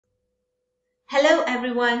Hello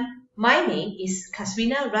everyone, my name is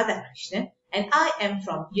Kaswina Radhakrishnan and I am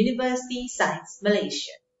from University Science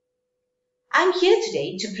Malaysia. I'm here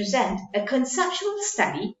today to present a conceptual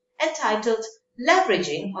study entitled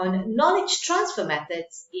Leveraging on Knowledge Transfer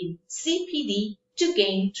Methods in CPD to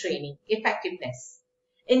Gain Training Effectiveness.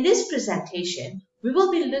 In this presentation, we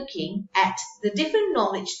will be looking at the different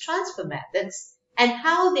knowledge transfer methods and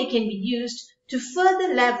how they can be used to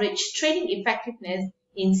further leverage training effectiveness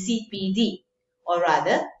in CPD. Or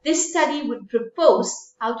rather, this study would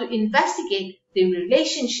propose how to investigate the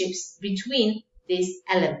relationships between these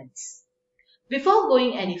elements. Before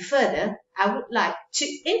going any further, I would like to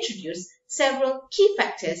introduce several key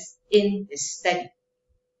factors in this study.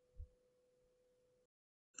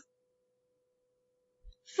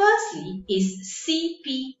 Firstly is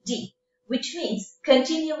CPD, which means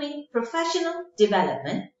Continuing Professional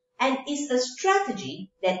Development, and is a strategy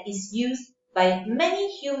that is used by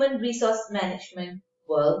many human resource management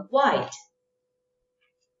worldwide.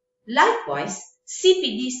 Likewise,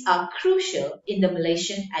 CPDs are crucial in the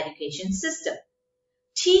Malaysian education system.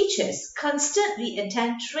 Teachers constantly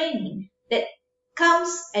attend training that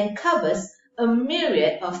comes and covers a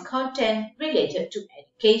myriad of content related to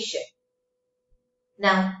education.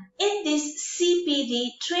 Now, in this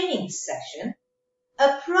CPD training session,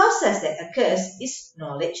 a process that occurs is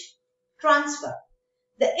knowledge transfer.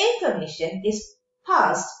 The information is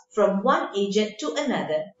passed from one agent to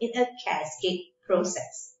another in a cascade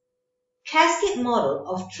process. Cascade model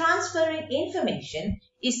of transferring information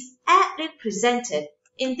is aptly presented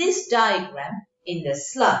in this diagram in the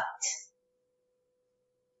slide,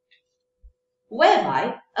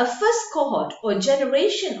 whereby a first cohort or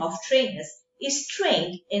generation of trainers is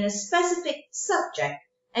trained in a specific subject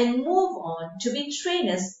and move on to be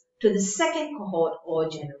trainers to the second cohort or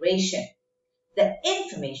generation. The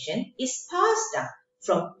information is passed down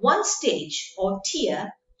from one stage or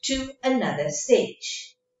tier to another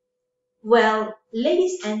stage. Well,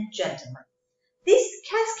 ladies and gentlemen, this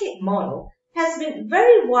cascade model has been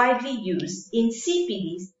very widely used in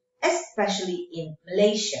CPDs, especially in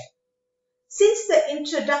Malaysia. Since the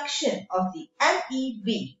introduction of the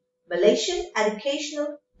MEB, Malaysian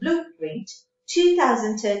Educational Blueprint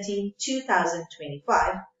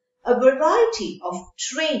 2013-2025, a variety of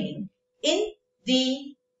training in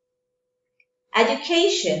the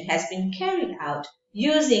education has been carried out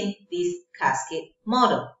using this cascade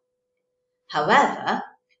model. However,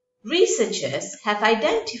 researchers have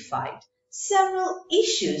identified several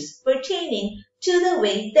issues pertaining to the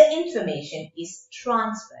way the information is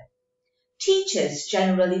transferred. Teachers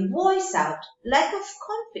generally voice out lack of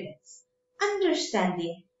confidence,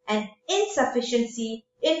 understanding, and insufficiency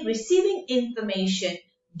in receiving information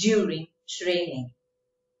during training.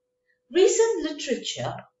 Recent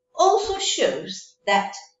literature also shows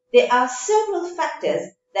that there are several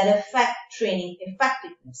factors that affect training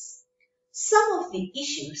effectiveness. Some of the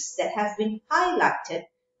issues that have been highlighted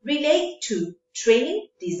relate to training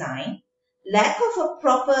design, lack of a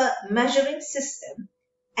proper measuring system,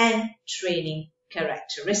 and training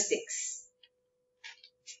characteristics.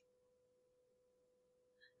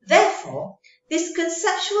 Therefore, this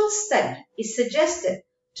conceptual study is suggested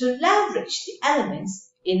to leverage the elements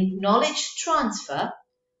in knowledge transfer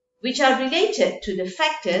which are related to the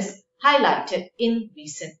factors highlighted in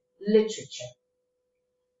recent literature.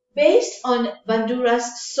 Based on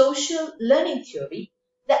Bandura's social learning theory,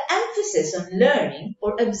 the emphasis on learning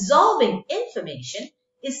or absorbing information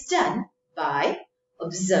is done by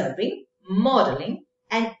observing, modeling,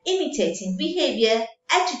 and imitating behavior,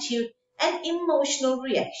 attitude, and emotional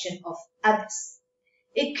reaction of others.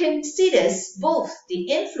 It considers both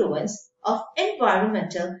the influence of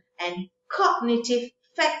environmental and cognitive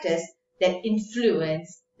factors that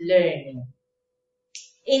influence learning.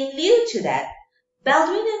 In lieu to that,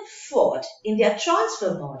 Baldwin and Ford in their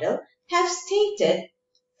transfer model have stated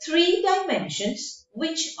three dimensions,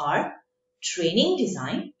 which are training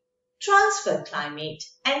design, transfer climate,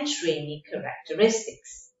 and training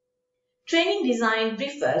characteristics. Training design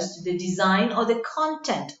refers to the design or the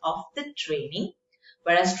content of the training,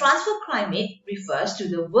 whereas transfer climate refers to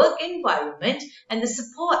the work environment and the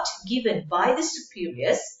support given by the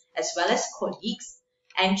superiors as well as colleagues,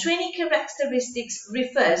 and training characteristics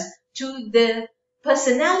refers to the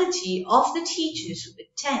personality of the teachers who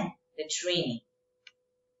attend the training.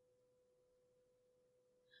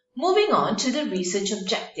 Moving on to the research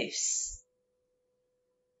objectives.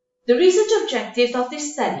 The research objective of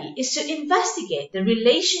this study is to investigate the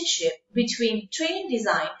relationship between training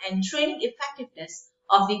design and training effectiveness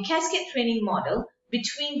of the cascade training model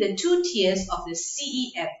between the two tiers of the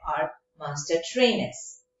CEFR master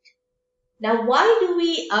trainers. Now, why do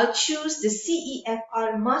we choose the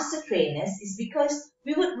CEFR Master Trainers is because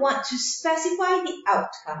we would want to specify the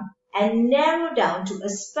outcome and narrow down to a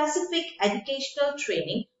specific educational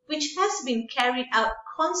training which has been carried out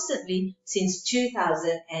constantly since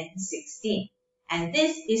 2016. And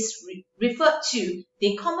this is referred to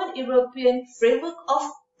the Common European Framework of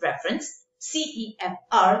Reference,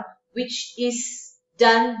 CEFR, which is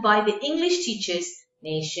done by the English teachers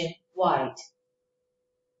nationwide.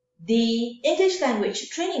 The English Language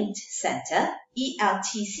Training Center,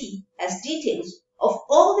 ELTC, has details of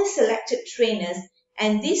all the selected trainers,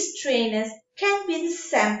 and these trainers can be the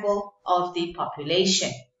sample of the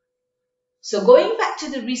population. So going back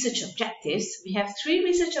to the research objectives, we have 3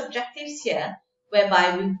 research objectives here,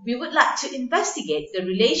 whereby we would like to investigate the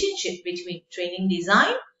relationship between training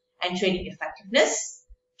design and training effectiveness,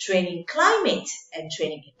 training climate and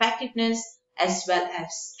training effectiveness, as well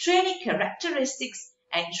as training characteristics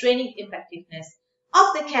and training effectiveness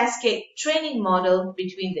of the cascade training model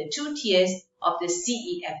between the 2 tiers of the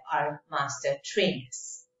CEFR Master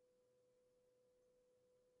Trainers.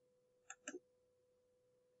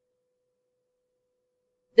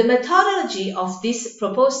 The methodology of this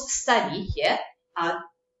proposed study here are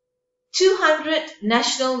 200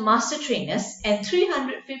 national master trainers and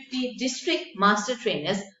 350 district master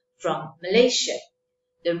trainers from Malaysia.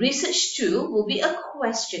 The research tool will be a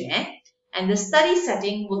questionnaire, and the study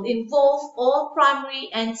setting will involve all primary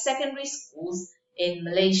and secondary schools in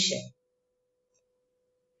Malaysia.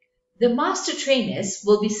 The master trainers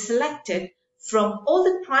will be selected from all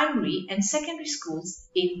the primary and secondary schools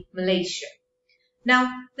in Malaysia. Now,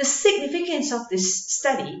 the significance of this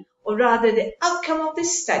study, or rather the outcome of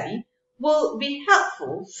this study, will be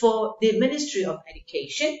helpful for the Ministry of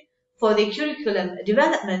Education, for the Curriculum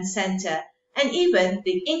Development Center, and even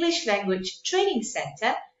the English Language Training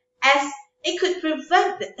Center, as it could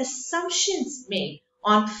prevent the assumptions made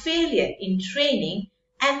on failure in training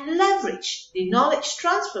and leverage the knowledge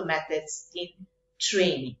transfer methods in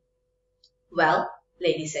training. Well,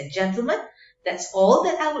 ladies and gentlemen, that's all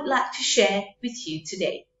that I would like to share with you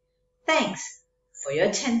today. Thanks for your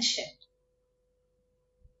attention.